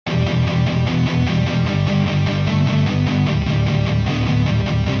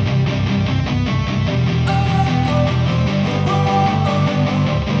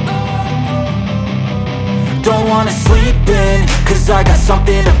wanna sleep in, cause I got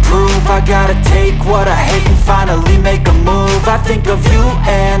something to prove. I gotta take what I hate and finally make a move. I think of you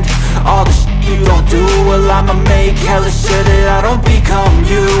and all the shit you don't do. Well, I'ma make hella sure that I don't become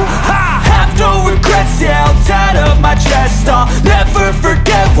you. I have no regrets, yeah, I'll tie up my chest. I'll never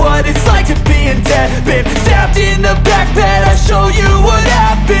forget what it's like to be in debt. Been stabbed in the back bed, I'll show you what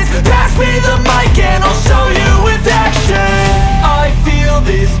happens. Pass me the mic and I'll show you with action. I feel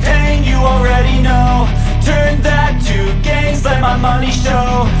this pain, you already know. Turn that to gains, let my money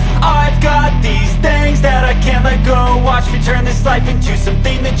show. I've got these things that I can't let go. Watch me turn this life into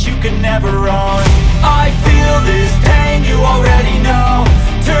something that you can never own. I feel this pain, you already know.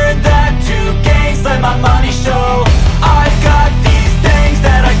 Turn that to gains, let my money show. I've got these things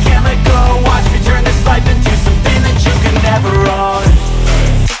that I can't let go. Watch me turn this life into something that you can never own.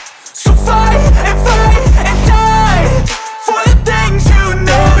 So fight and die for the things you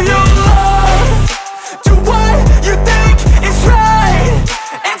know you love. Do what you think is right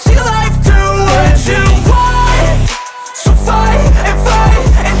and see life do what you want. So fight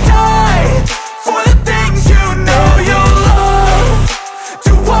and die for the things you know you love.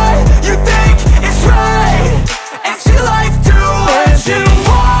 Do what you think is right and see life do what you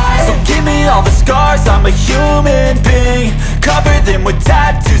want. So give me all the scars, I'm a human being. Cover them with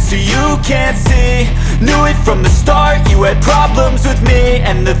tattoos so you can't see. Knew it from the start, you had problems with me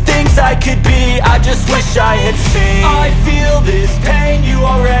and the things I could be, I just wish I had seen. I feel this pain, you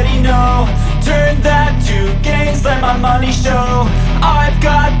already know. Turn that to gains, let my money show. I've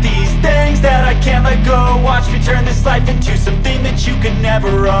got these things that I can't let go. Watch me turn this life into something that you could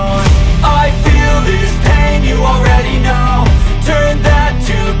never own. I feel this pain, you already know. Turn that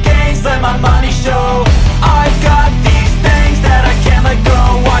to gains, let my money show. I've got these things that I can't let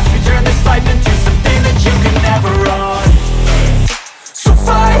go. Watch me turn this life into something that you can never own. So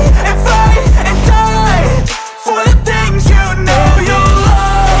fight and die for the things you know you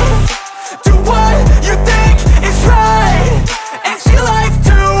love. Do what you think is right and see life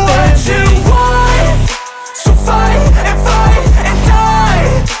do what you want. So fight and die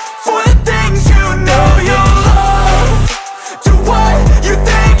for the things you know you love. Do what you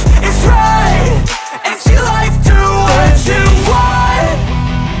think is right and see life do what you want.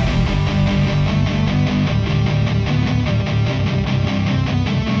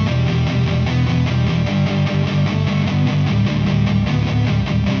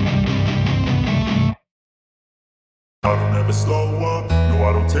 I don't ever slow up, no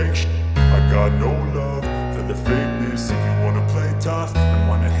I don't take shit. I got no love for the fakeness. If you wanna play tough and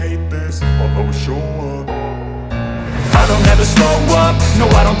wanna hate this, I'll always show up. I don't ever slow up, no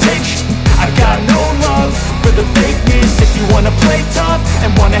I don't take shit. I got no love for the fakeness. If you wanna play tough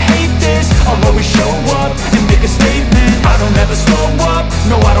and wanna hate this, I'll always show up and make a statement. I don't ever slow up,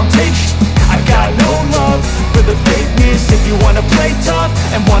 no I don't take shit. I got no love for the fakeness. If you wanna play tough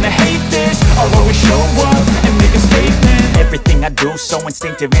and wanna hate this, I'll always show up and make a statement. Everything I do so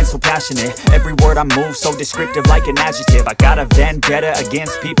instinctive and so passionate. Every word I move so descriptive like an adjective. I got a vendetta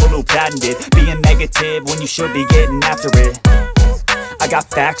against people who patented being negative when you should be getting after it. I got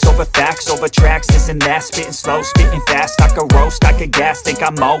facts over tracks, this and that. Spitting slow, spitting fast. I could roast, I could gas. Think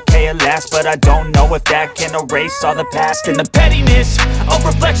I'm okay at last, but I don't know if that can erase all the past. And the pettiness, a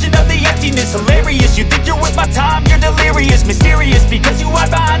reflection of the emptiness. Hilarious, you think you're worth my time, you're delirious. Mysterious, because you hide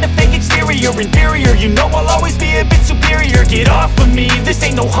behind a fake exterior. Inferior, you know I'll always be a bit superior. Get off of me, this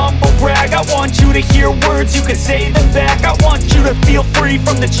ain't no humble brag. I want you to hear words, you can say them back. I want you to feel free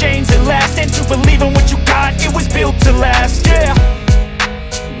from the chains that last, and to believe in what you got, it was built to last, yeah.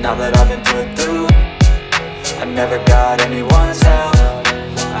 Now that I've been put through, I never got anyone's help.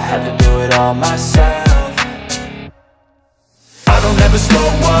 I had to do it all myself. I don't ever slow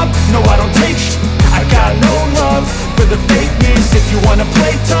up, no I don't take shit. I got no love for the fakeness. If you wanna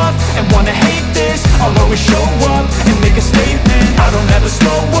play tough and wanna hate this, I'll always show up and make a statement. I don't ever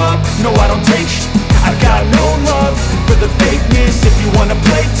slow up, no I don't take shit. I got no love for the fakeness. If you wanna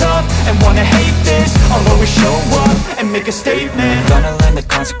play tough and wanna hate this, I'll always show up and make a statement. Gonna learn the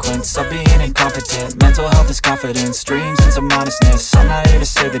consequence of being incompetent. Mental health is confidence, dreams and some honestness. I'm not here to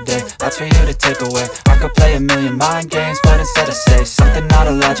save the day, that's for you to take away. I could play a million mind games, but instead I say something not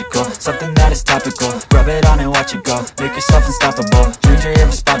illogical, something that is topical. Rub it on and watch it go, make yourself unstoppable. Dreams are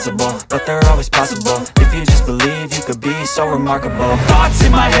irresponsible, but they're always possible. If you just believe, you could be so remarkable. Thoughts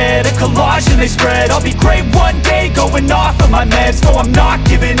in my head, a collage and they spread. I'll be great one day, going off of my meds. No, I'm not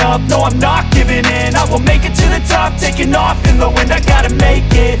giving up, no, I'm not giving in. I will make it to the top, taking off in the wind. I gotta make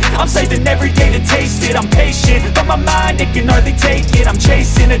it, I'm saving every day to taste it. I'm patient, but my mind, it can hardly take it. I'm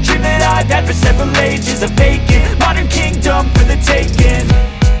chasing a dream that I've had for several ages. A vacant, modern kingdom for the taking.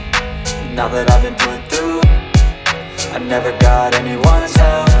 Now that I've been put through, I never got anyone's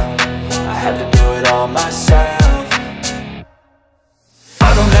help, I had to do it all myself.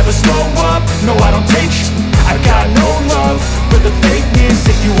 I don't ever slow up, no I don't take sh**. I got no love for the fakeness.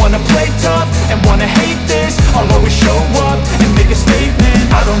 If you wanna play tough and wanna hate this, I'll always show up and make a statement.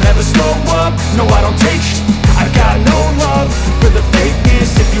 I don't ever slow up, no I don't take sh**. I got no love for the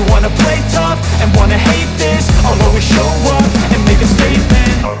fakeness. If you wanna play tough and wanna hate this, I'll always show up and make a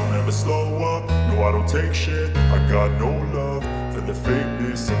statement. I don't ever slow up, no I don't take shit. I got no love for the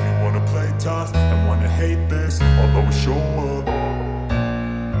fakeness. If you wanna play tough and wanna hate this, I'll always show up.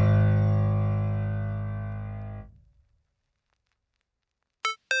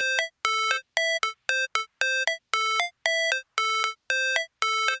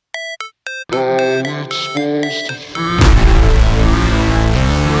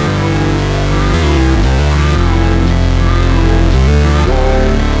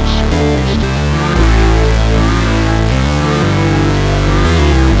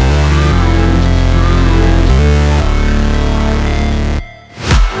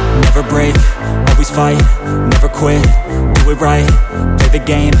 Never break, always fight, never quit, do it right, play the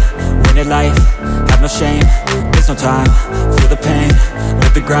game, win it life, have no shame, there's no time, feel the pain,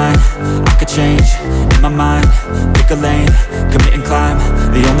 live the grind, I could change, in my mind, pick a lane, commit and climb,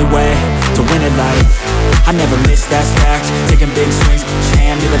 the only way to win it life. I never miss, that's fact, taking big swings, put your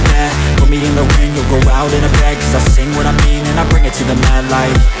hand to the bat, put me in the ring, you'll go out in a bag, cause I sing what I mean and I bring it to the mad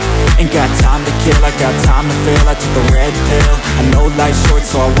light. Ain't got time to kill, I got time to feel, I took the red pill, I know life's short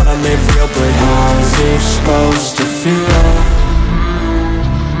so I wanna live real, but how's it supposed to feel?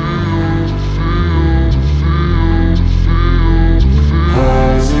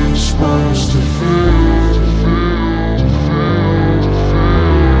 How's it supposed to feel?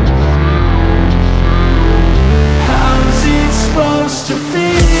 How's it supposed to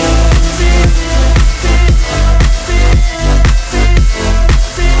feel?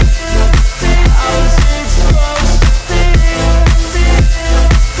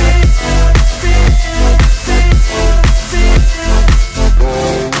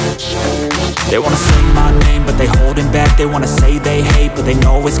 They wanna say my name, but they holding back. They wanna say they hate, but they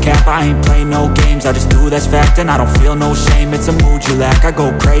know it's cap. I ain't play no games, I just do that's fact. And I don't feel no shame, it's a mood you lack. I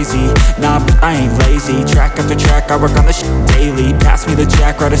go crazy, nah, but I ain't lazy. Track after track, I work on this shit daily. Pass me the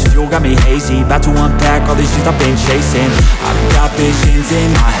jack, right as fuel, got me hazy. About to unpack all these things I've been chasing. I've got visions in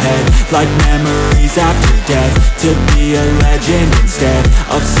my head, like memories after death. To be a legend instead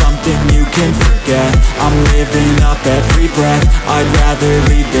of something you can forget. I'm living up every breath, I'd rather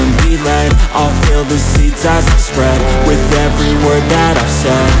lead than be led. I'll fill the seats as I spread with every word that I've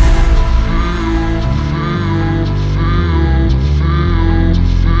said.